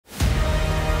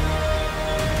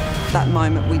That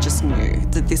moment we just knew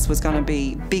that this was going to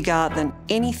be bigger than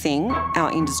anything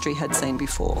our industry had seen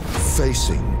before.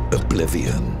 Facing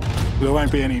oblivion. There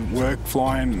won't be any work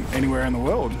flying anywhere in the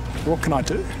world. What can I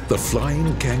do? The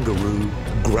flying kangaroo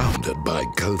grounded by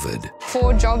COVID.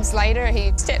 4 jobs later,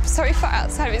 he stepped so far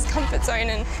outside of his comfort zone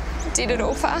and did it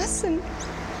all for us, and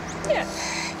yeah,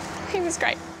 he was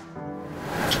great.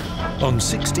 On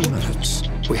 60 Minutes,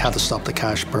 we had to stop the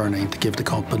cash burning to give the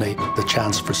company the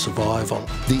chance for survival.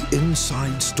 the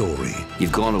inside story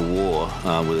You've gone to war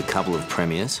with a couple of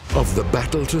premiers. of the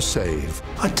battle to save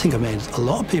I think I made a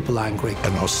lot of people angry.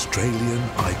 an Australian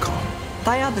icon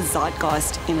They are the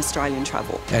zeitgeist in Australian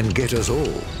travel. and get us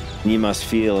all You must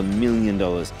feel $1 million.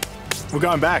 We're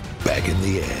going back. back in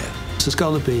the air. There's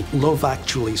going to be Love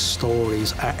Actually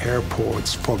stories at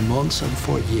airports for months and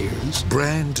for years.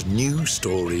 Brand new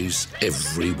stories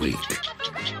every week.